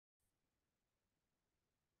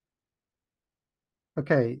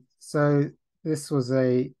Okay, so this was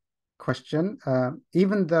a question.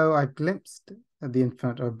 Even though I've glimpsed at the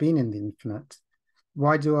infinite or been in the infinite,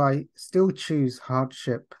 why do I still choose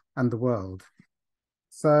hardship and the world?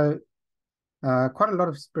 So, quite a lot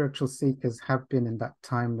of spiritual seekers have been in that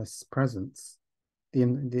timeless presence, the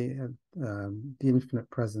infinite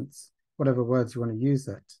presence, whatever words you want to use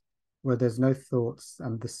it, where there's no thoughts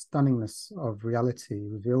and the stunningness of reality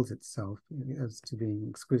reveals itself as to being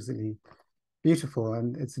exquisitely beautiful,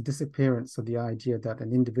 and it's a disappearance of the idea that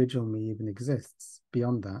an individual me even exists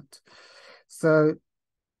beyond that. So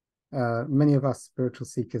many of us spiritual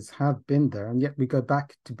seekers have been there, and yet we go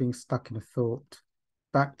back to being stuck in a thought,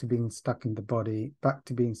 back to being stuck in the body, back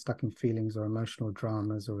to being stuck in feelings or emotional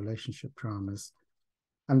dramas or relationship dramas.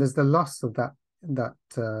 And there's the loss of that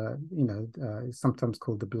sometimes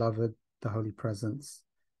called the beloved, the holy presence,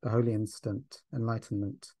 the holy instant,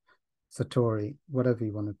 enlightenment, satori, whatever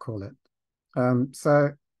you want to call it.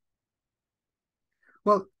 So,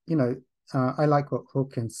 well, I like what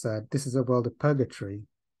Hawkins said. This is a world of purgatory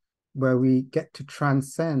where we get to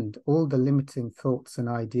transcend all the limiting thoughts and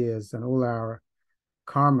ideas and all our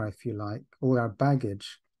karma, if you like, all our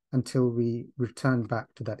baggage until we return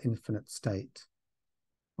back to that infinite state.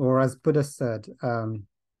 Or as Buddha said,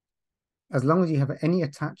 as long as you have any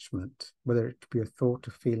attachment, whether it be a thought,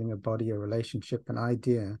 a feeling, a body, a relationship, an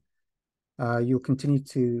idea, you'll continue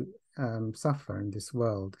to suffer in this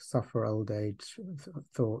world, suffer old age,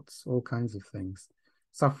 thoughts, all kinds of things.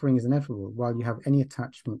 Suffering is inevitable while you have any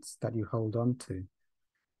attachments that you hold on to.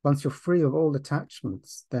 Once you're free of all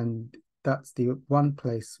attachments, then that's the one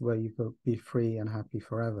place where you will be free and happy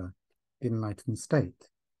forever, the enlightened state.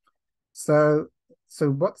 So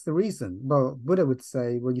what's the reason? Well, Buddha would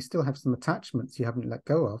say, well, you still have some attachments you haven't let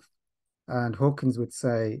go of. And Hawkins would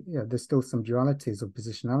say, yeah, there's still some dualities or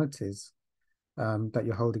positionalities that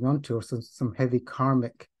you're holding on to, or some heavy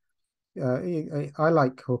karmic. I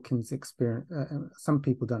like Hawkins' experience. Some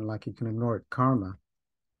people don't like it, you can ignore it, karma.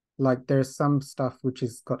 Like there's some stuff which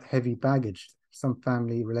has got heavy baggage, some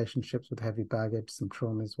family relationships with heavy baggage, some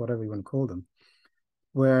traumas, whatever you want to call them,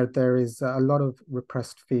 where there is a lot of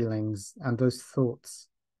repressed feelings, and those thoughts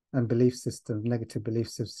and belief systems, negative belief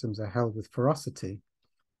systems, are held with ferocity.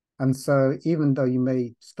 And so even though you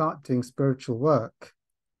may start doing spiritual work,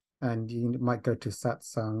 and you might go to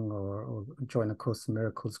satsang or join a Course in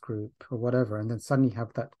Miracles group or whatever, and then suddenly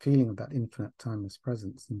have that feeling of that infinite timeless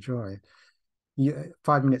presence and joy.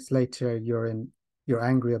 5 minutes later, you're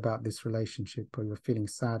angry about this relationship, or you're feeling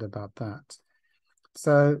sad about that.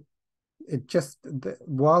 So it just,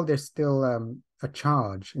 while there's still a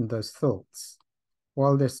charge in those thoughts,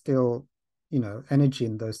 while there's still energy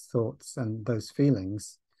in those thoughts and those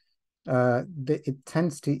feelings, they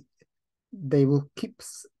will keep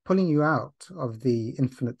pulling you out of the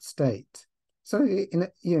infinite state. So in a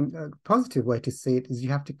positive way to see it is you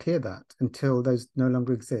have to clear that until those no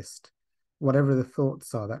longer exist. Whatever the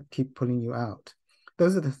thoughts are that keep pulling you out,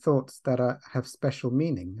 those are the thoughts that have special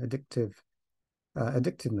meaning,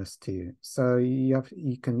 addictiveness to you. So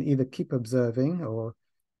you can either keep observing or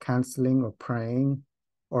canceling or praying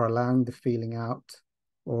or allowing the feeling out,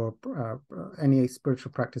 or any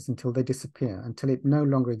spiritual practice until they disappear, until it no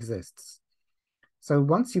longer exists. So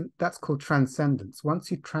that's called transcendence.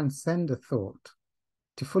 Once you transcend a thought,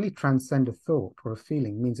 to fully transcend a thought or a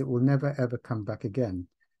feeling means it will never ever come back again.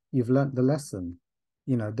 You've learned the lesson.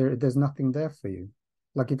 There's nothing there for you.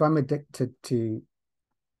 Like if I'm addicted to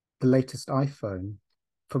the latest iPhone,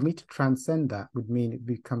 for me to transcend that would mean it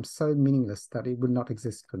becomes so meaningless that it would not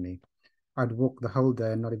exist for me. I'd walk the whole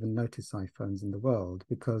day and not even notice iPhones in the world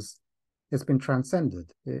because it's been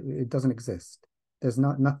transcended. It doesn't exist. There's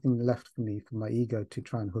nothing left for me, for my ego to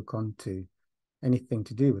try and hook on to anything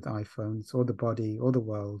to do with iPhones or the body or the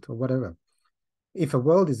world or whatever. If a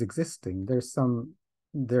world is existing, there's some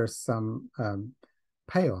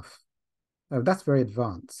payoff. That's very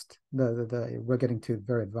advanced. We're getting to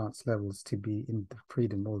very advanced levels to be in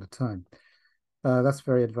freedom all the time. That's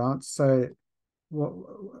very advanced. So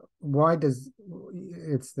why does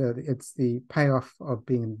it's the payoff of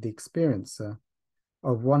being the experiencer,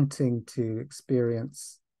 of wanting to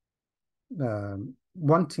experience the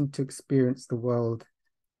world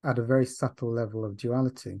at a very subtle level of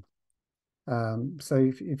duality.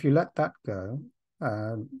 So if you let that go,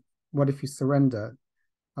 what if you surrender?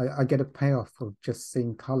 I get a payoff of just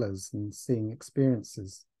seeing colors and seeing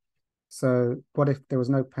experiences. So what if there was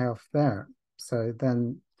no payoff there? So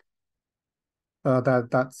then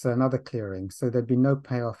that's another clearing. So there'd be no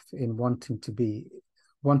payoff in wanting to be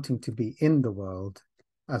in the world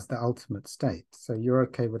as the ultimate state. So you're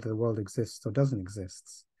okay whether the world exists or doesn't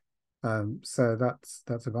exist. So that's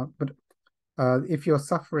about. But If you're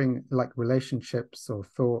suffering like relationships or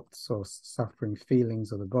thoughts or suffering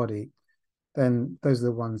feelings of the body, then those are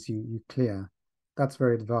the ones you clear. That's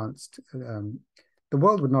very advanced. The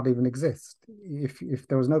world would not even exist if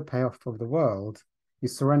there was no payoff of the world. You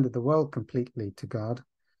surrendered the world completely to God.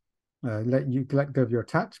 Let go of your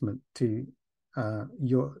attachment to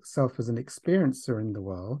yourself as an experiencer in the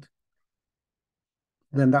world.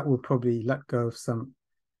 Then that will probably let go of some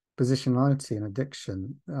positionality and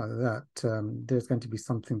addiction. That there's going to be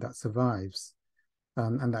something that survives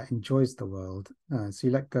and that enjoys the world. So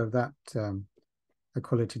you let go of that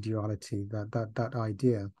equality duality, that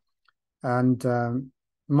idea. And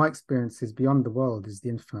my experience is beyond the world is the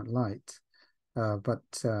infinite light.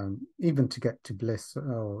 But even to get to bliss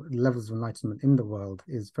or levels of enlightenment in the world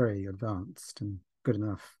is very advanced and good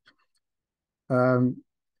enough.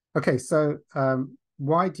 Okay, so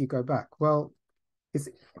why do you go back? Well,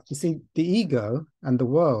 you see, the ego and the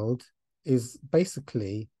world is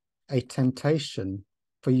basically a temptation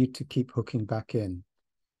for you to keep hooking back in.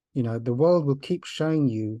 You know, the world will keep showing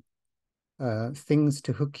you things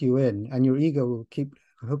to hook you in, and your ego will keep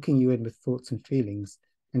hooking you in with thoughts and feelings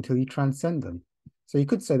until you transcend them. So you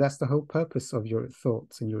could say that's the whole purpose of your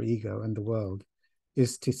thoughts and your ego and the world,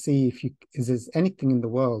 is to see if you is there's anything in the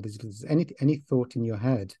world, is there's any thought in your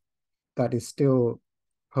head that is still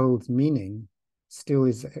holds meaning, still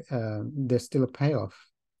is there's still a payoff.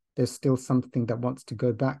 There's still something that wants to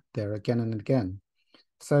go back there again and again.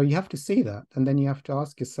 So you have to see that, and then you have to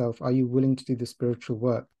ask yourself, are you willing to do the spiritual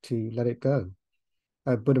work to let it go?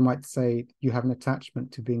 Buddha might say you have an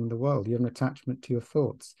attachment to being in the world. You have an attachment to your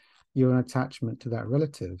thoughts. You have an attachment to that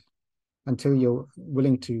relative. Until you're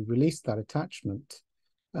willing to release that attachment,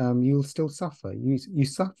 you'll still suffer. You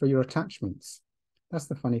suffer your attachments. That's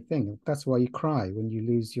the funny thing. That's why you cry when you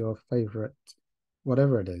lose your favorite,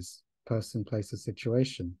 whatever it is, person, place, or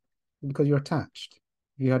situation, because you're attached.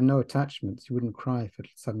 If you had no attachments, you wouldn't cry if it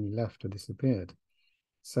suddenly left or disappeared.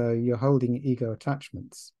 So you're holding ego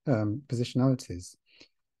attachments, positionalities.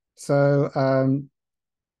 So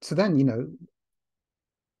so then, you know,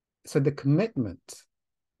 so the commitment,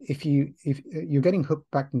 if you're getting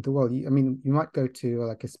hooked back into the world, I mean, you might go to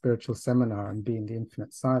like a spiritual seminar and be in the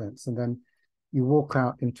infinite silence, and then you walk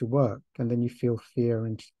out into work, and then you feel fear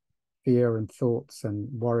and thoughts and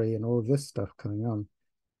worry and all this stuff coming on.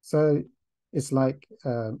 So it's like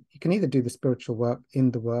you can either do the spiritual work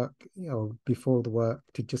in the work, or before the work,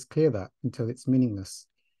 to just clear that until it's meaningless.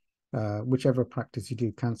 Whichever practice you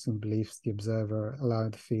do, canceling beliefs, the observer, allow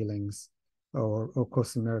the feelings, or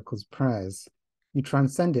Course in Miracles prayers, you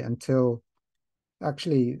transcend it until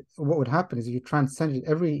actually what would happen is if you transcended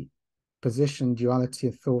every position, duality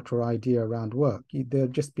of thought or idea around work,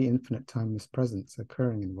 there'd just be infinite timeless presence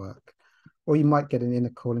occurring in work. Or you might get an inner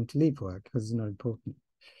calling to leave work because it's not important.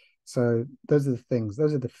 So those are the things,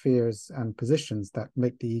 those are the fears and positions that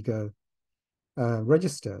make the ego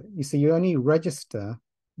register. You see, you only register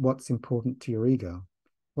what's important to your ego.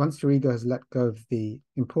 Once your ego has let go of the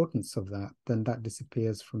importance of that, then that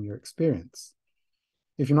disappears from your experience.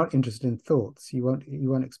 If you're not interested in thoughts, you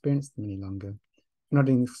won't experience them any longer. If you're not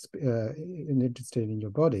interested in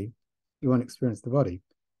your body, you won't experience the body.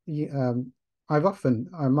 I'm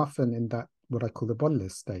often in that what I call the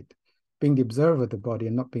bodiless state, being the observer of the body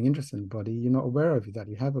and not being interested in the body. You're not aware of that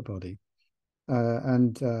you have a body,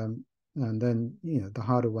 and then the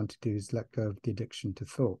harder one to do is let go of the addiction to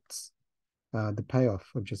thoughts, the payoff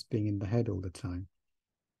of just being in the head all the time.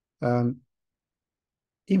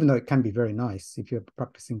 Even though it can be very nice, if you're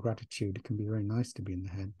practicing gratitude, it can be very nice to be in the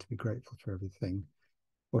head, to be grateful for everything,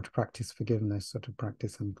 or to practice forgiveness, or to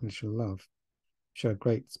practice unconditional love, which are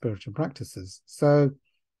great spiritual practices. So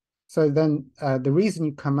then the reason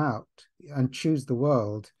you come out and choose the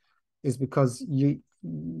world is because you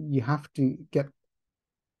have to get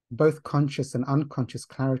both conscious and unconscious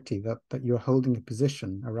clarity that you're holding a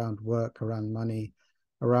position around work, around money,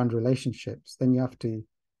 around relationships. Then you have to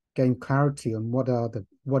gain clarity on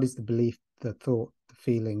what is the belief, the thought, the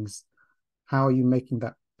feelings, how are you making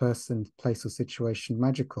that person, place, or situation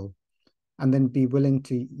magical, and then be willing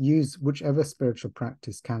to use whichever spiritual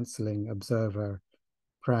practice, counseling, observer,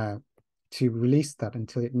 prayer, to release that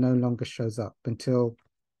until it no longer shows up, until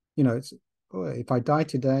it's, if I die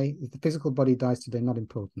today, if the physical body dies today, not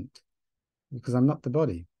important, because I'm not the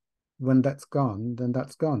body. When that's gone, then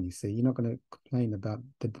that's gone. You see, you're not going to complain about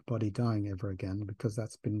the body dying ever again, because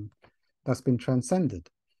that's been transcended.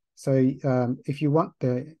 So if you want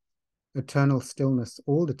the eternal stillness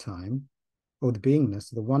all the time, or the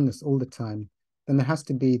beingness, the oneness all the time, then there has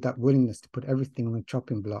to be that willingness to put everything on a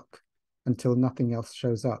chopping block until nothing else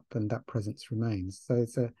shows up and that presence remains.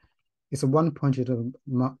 So It's a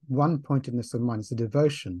one-pointedness of mind. It's a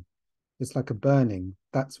devotion. It's like a burning.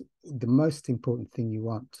 That's the most important thing you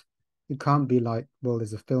want. It can't be like, well,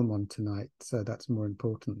 there's a film on tonight, so that's more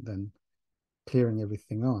important than clearing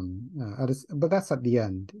everything on. But that's at the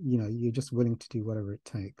end. You're just willing to do whatever it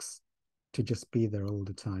takes to just be there all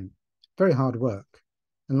the time. Very hard work.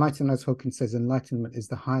 Enlightenment, as Hawkins says, enlightenment is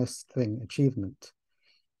the highest thing, achievement,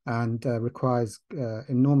 and requires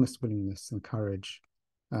enormous willingness and courage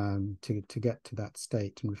to get to that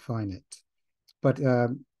state and refine it. But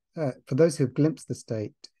for those who've glimpsed the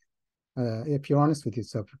state, if you're honest with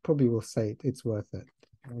yourself, you probably will say it's worth it.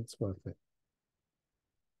 It's worth it.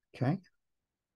 Okay.